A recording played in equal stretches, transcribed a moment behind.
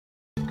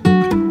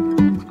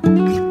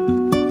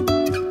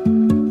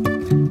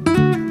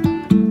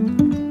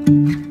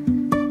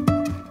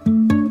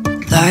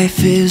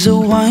Life is a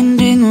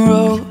winding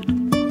road,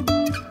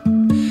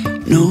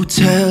 no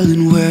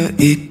telling where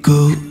it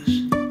goes.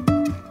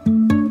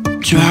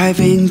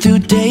 Driving through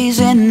days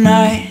and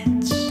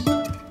nights,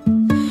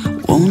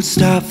 won't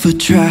stop for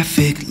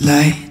traffic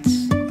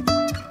lights.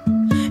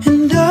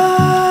 And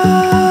I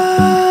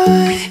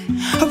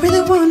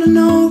really wanna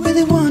know,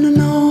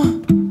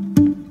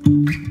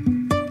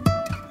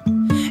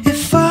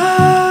 if I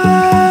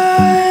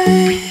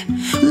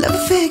will ever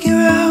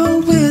figure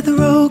out where the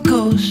road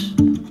goes.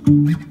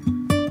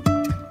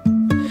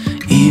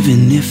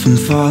 Even if I'm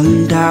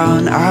falling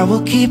down, I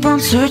will keep on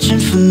searching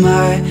for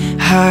my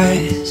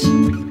highs.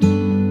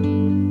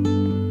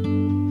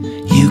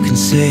 You can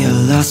say I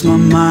lost my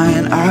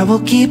mind, I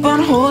will keep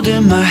on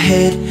holding my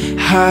head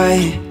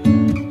high.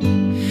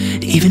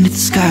 Even if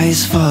the sky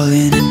is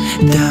falling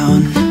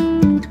down.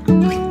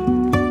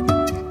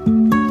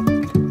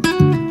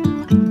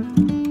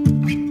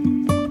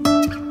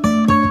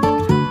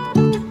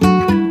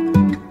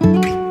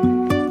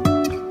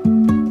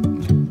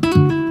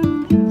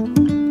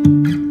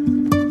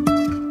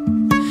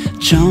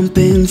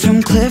 Jumping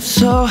from cliffs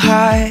so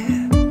high,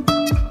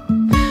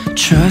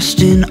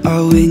 trusting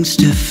our wings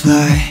to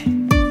fly.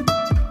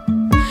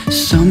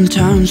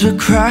 Sometimes we're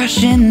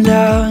crashing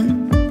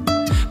down,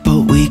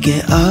 but we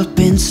get up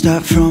and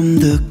start from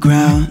the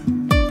ground.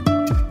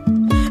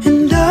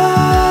 And I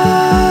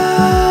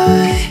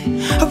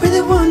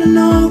really wanna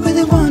know,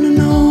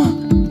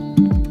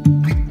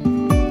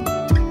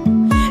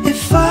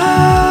 if I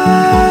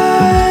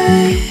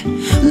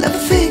will ever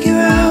figure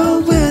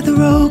out where the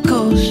road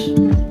goes.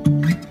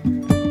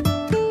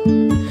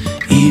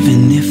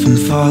 Even if I'm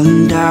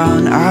falling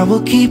down, I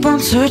will keep on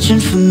searching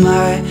for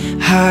my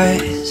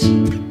highs.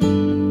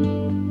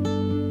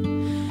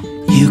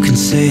 You can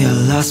say I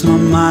lost my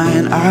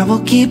mind, I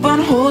will keep on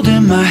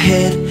holding my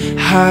head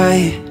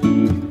high.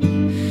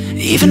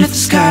 Even if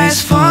the sky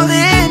is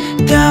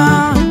falling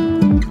down,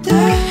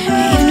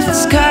 even if the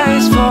sky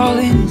is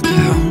falling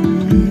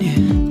down, yeah.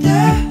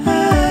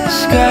 The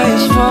sky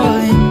is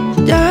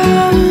falling down.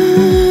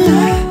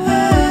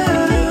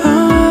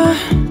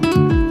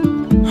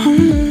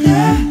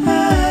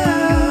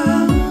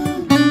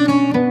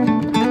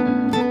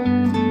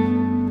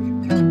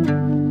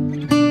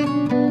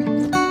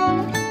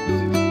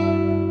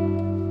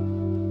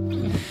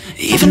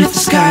 Even if the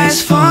sky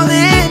is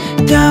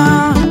falling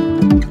down,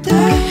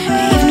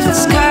 even if the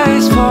sky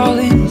is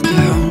falling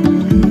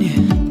down,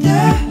 yeah.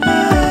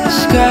 The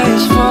sky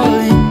is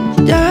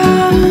falling down.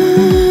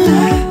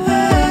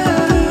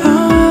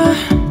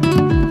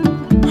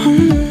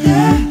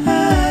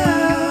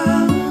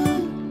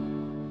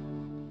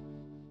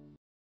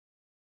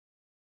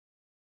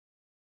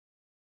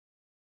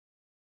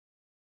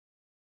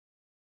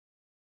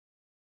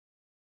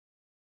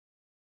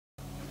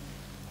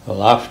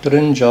 Well, after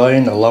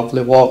enjoying a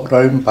lovely walk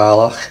round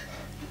Balloch,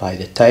 by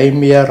the time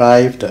we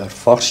arrived at our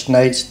first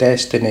night's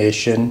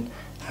destination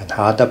and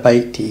had a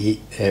bite to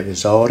eat, it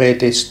was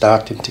already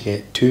starting to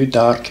get too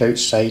dark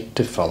outside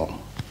to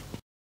film.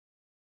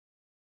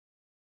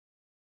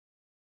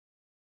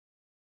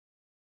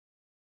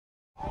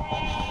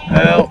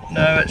 Well,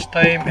 now it's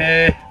time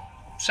to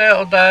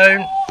settle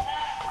down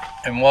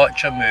and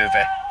watch a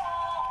movie.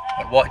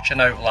 We're watching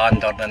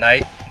Outlander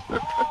tonight.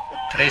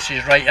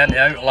 Tracy's right into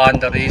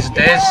Outlander these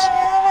days.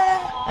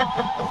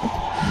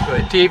 Got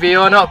the TV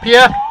on up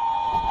here,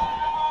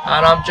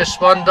 and I'm just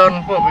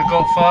wondering what we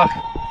got for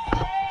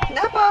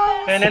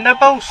Nibbles. any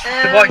nibbles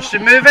to watch the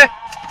movie.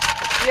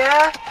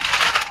 Yeah.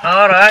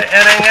 Alright,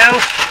 anything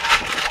else?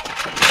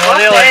 Oh,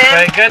 they look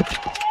quite good.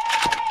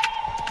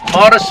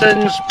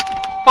 Morrison's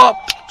Pop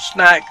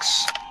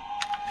Snacks.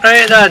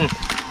 Right then,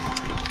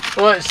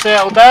 so let's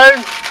settle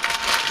down,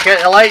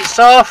 get the lights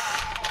off,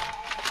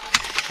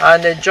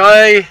 and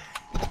enjoy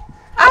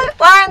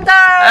Outlander!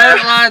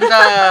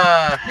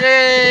 Outlander!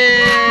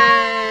 Yay!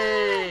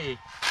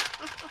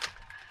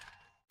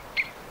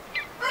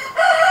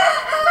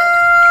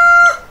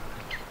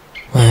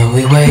 When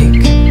we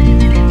wake,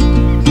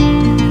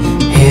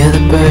 hear the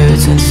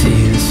birds and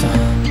see the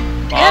sun.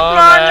 Good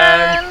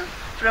morning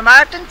from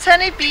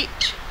Ardentinny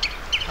Beach.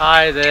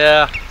 Hi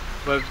there,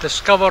 we've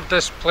discovered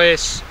this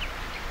place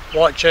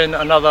watching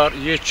another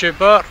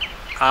YouTuber,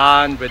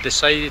 and we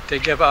decided to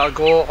give it a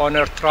go on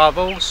our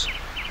travels.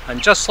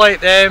 And just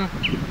like them,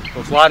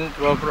 we're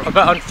a bit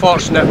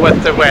unfortunate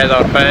with the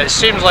weather, but it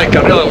seems like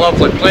a really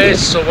lovely place,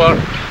 so we're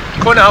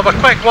going to have a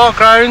quick walk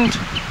around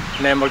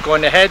and then we're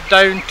going to head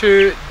down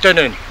to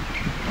Dunoon.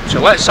 So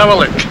let's have a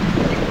look.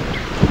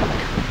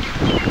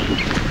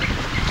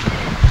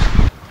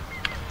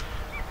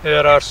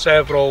 There are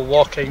several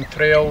walking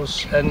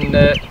trails in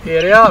the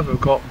area. We've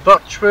got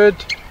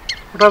Birchwood,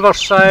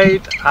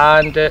 Riverside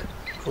and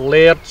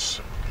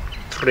Laird's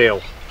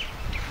Trail.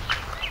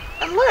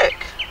 And look.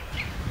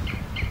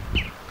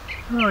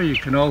 Oh, you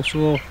can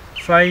also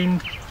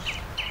find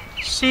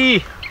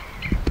sea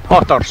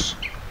otters.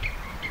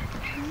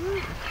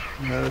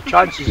 Now, the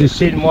chances of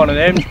seeing one of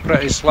them is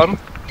pretty slim.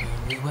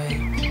 We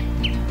wake,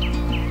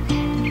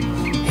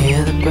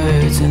 hear the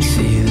birds and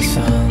see the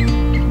sun.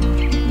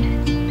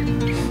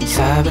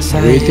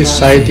 We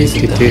decided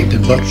to take the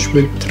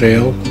Birchwood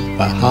Trail,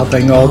 but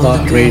having all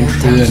that rain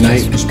through the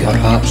night was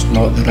perhaps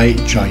not the right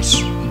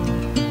choice.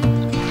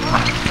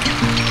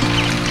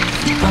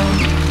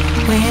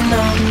 We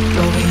know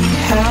what we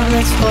have,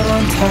 let's hold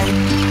on tight.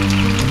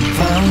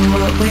 Found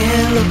what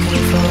we're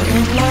looking for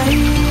in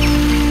life.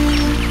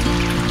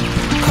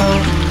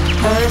 Call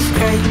us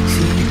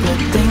crazy, but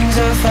things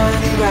are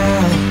finally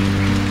right.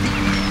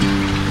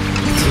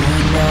 To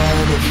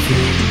another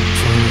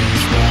future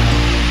as well.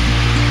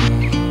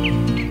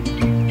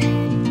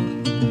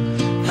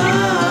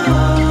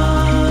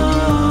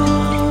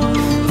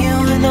 You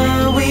and I,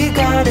 we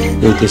got it.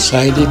 We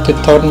decided to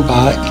turn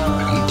back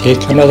and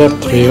take another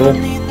trail,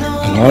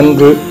 and en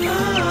route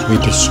we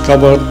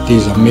discovered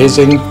these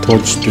amazing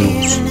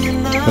toadstools,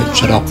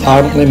 which are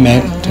apparently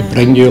meant to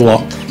bring you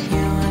luck,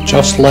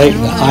 just like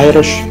the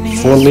Irish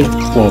four-leaf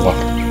clover.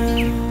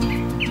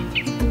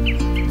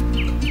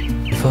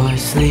 Before I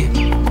sleep,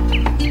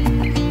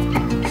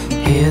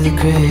 hear the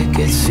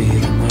crickets, see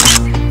the moon,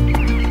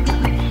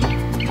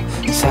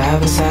 side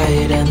by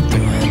side and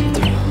through.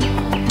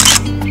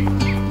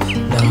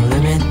 No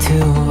limit to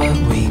what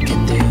we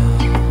can do.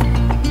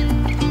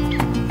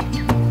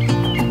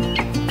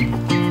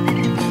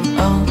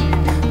 Oh,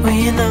 we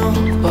know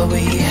what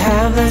we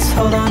have, let's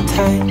hold on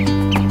tight.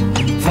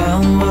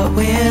 Found what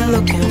we're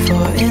looking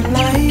for in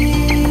life.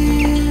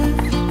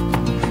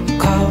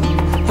 Call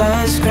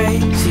us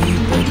crazy,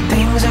 but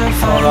things are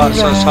finally Alright,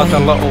 so let's have a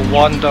little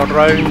wander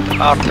round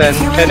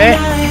Ardentinny.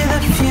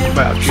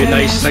 Quite a few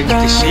nice things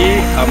to see,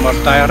 and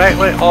we're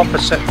directly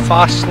opposite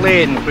Fast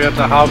Lane where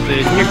they have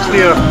the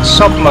nuclear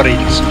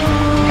submarines.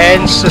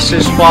 Hence this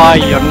is why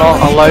you're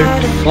not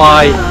allowed to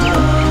fly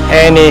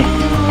any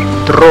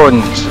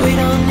drones.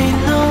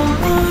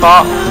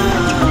 But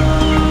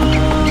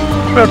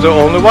we're the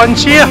only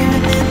ones here.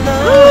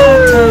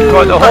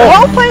 Got the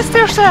whole place to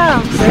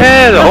yourselves.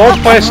 Yeah, the whole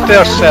place to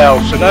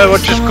ourselves. So now we're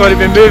just going to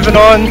be moving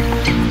on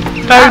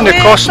down the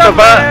coast a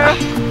bit.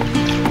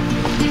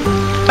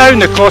 Down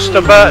the coast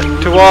a bit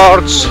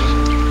towards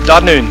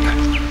Dunoon.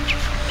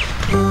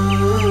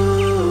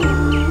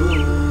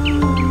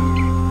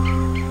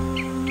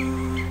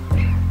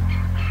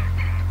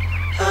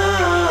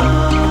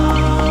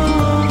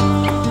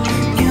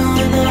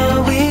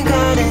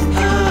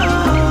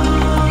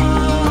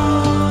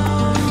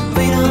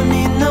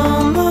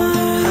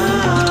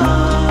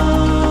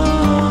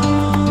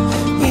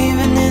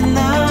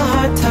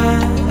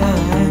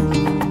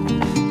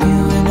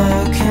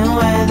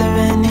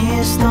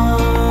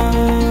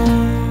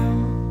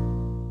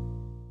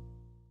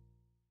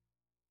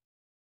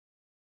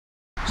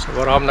 So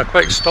we're having a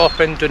quick stop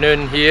in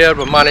Dunoon here.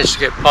 We managed to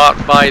get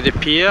parked by the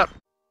pier.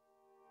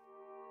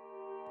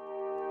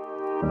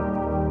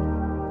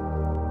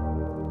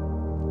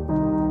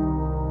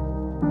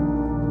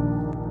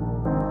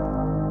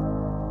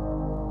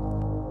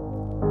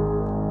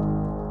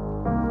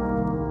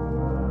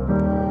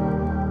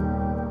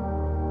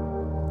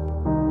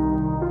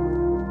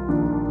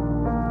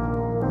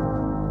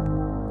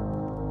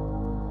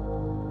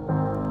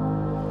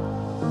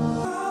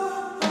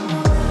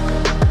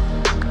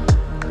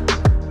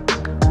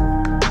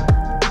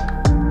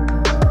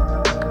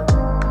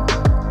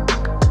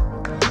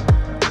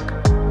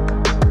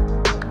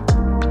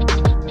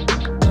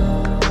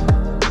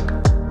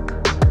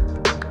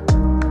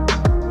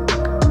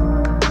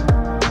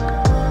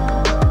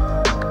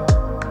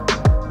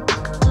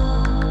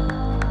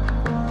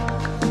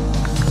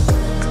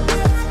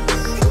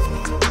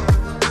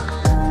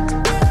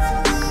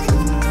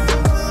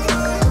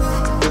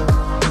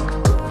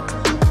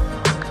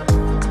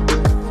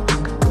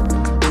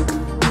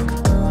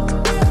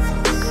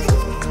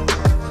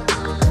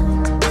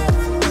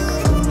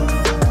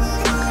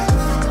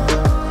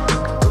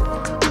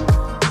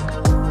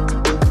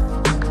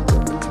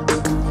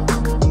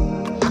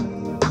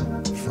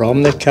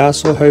 From the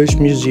Castle House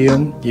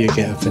Museum you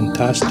get a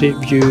fantastic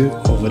view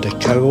over the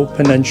Cowell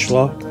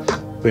Peninsula,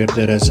 where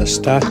there is a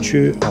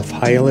statue of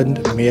Highland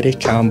Mary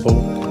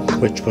Campbell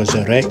which was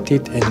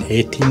erected in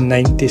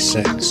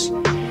 1896.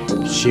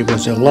 She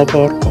was a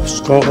lover of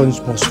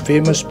Scotland's most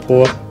famous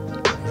poet,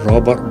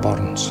 Robert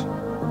Burns.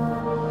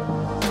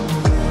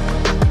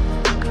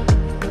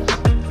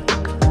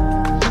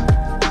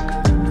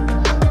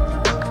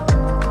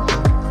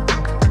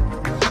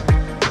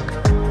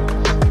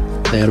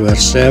 There were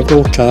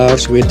several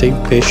cars waiting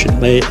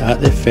patiently at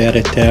the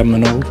ferry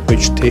terminal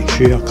which takes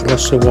you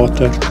across the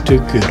water to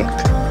Gourock.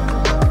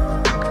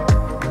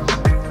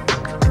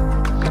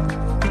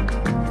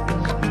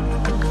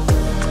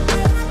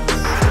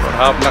 We're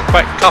having a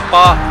quick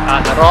cuppa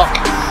at the Rock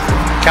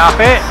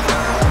Cafe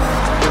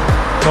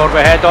before we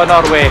head on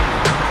our way.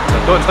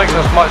 I don't think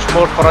there's much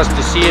more for us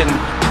to see in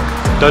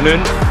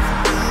Dunoon.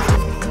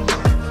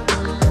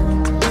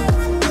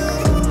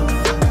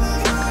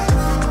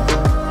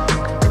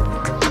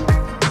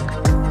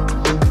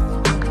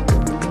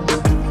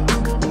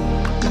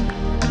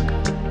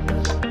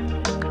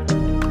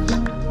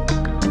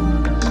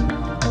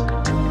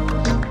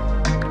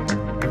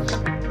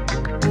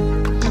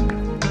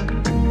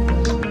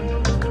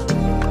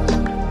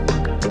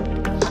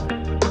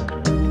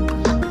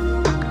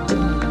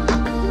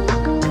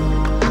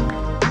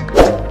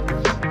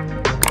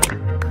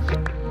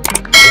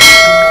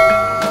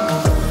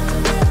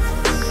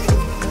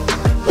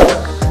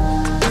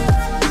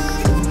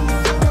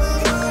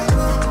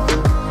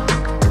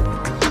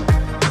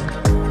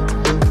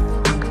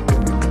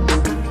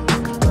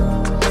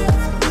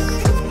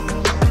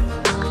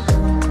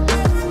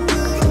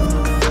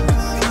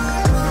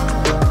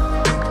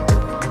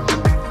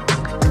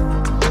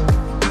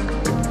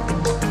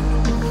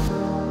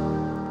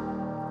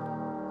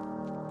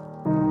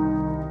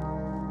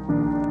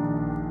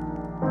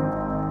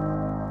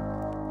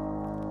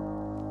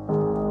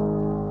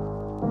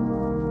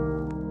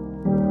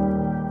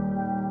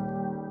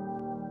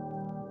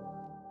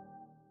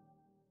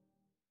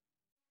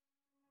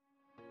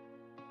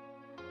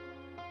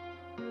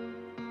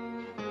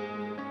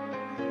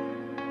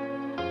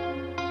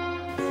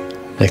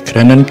 The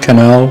Crinan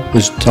Canal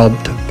was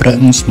dubbed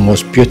Britain's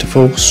most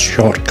beautiful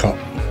shortcut.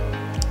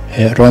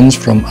 It runs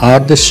from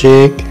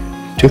Ardentinny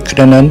to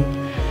Crinan,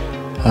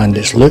 and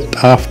is looked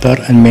after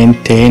and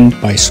maintained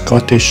by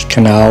Scottish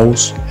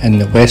Canals in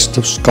the west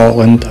of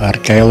Scotland,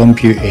 Argyll and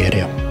Bute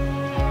area.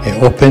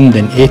 It opened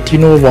in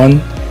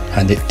 1801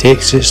 and it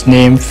takes its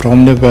name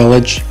from the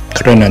village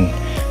Crinan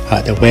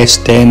at the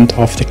west end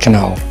of the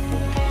canal.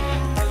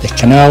 The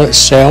canal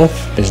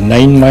itself is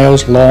 9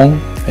 miles long,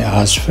 it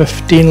has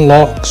 15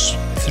 locks,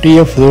 3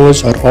 of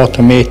those are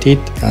automated,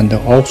 and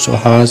it also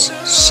has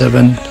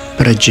 7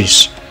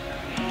 bridges.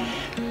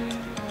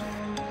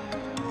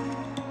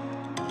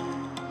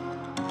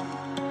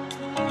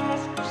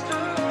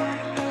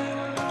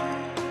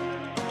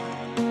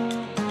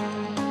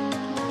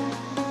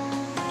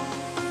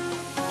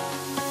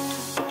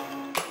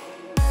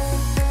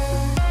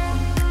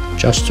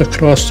 Just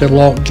across the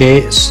lock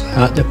gates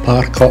at the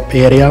park up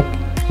area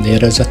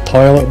there is a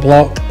toilet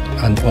block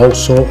and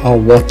also a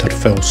water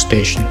fill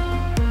station.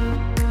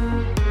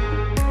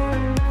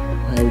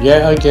 Now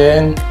yet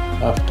again,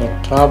 after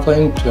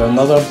travelling to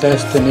another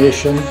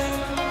destination,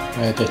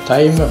 by the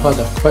time we had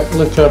a quick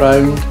look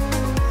around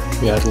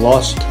we had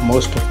lost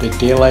most of the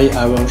daylight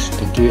hours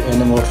to do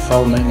any more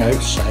filming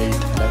outside,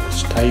 and it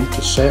was time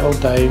to settle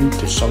down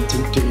to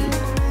something to eat.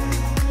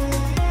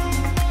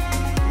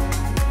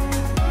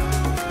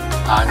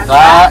 And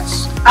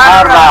that's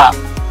a wrap.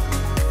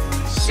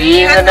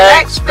 See you in the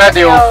next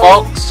video,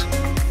 folks.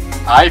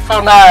 Bye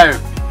for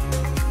now.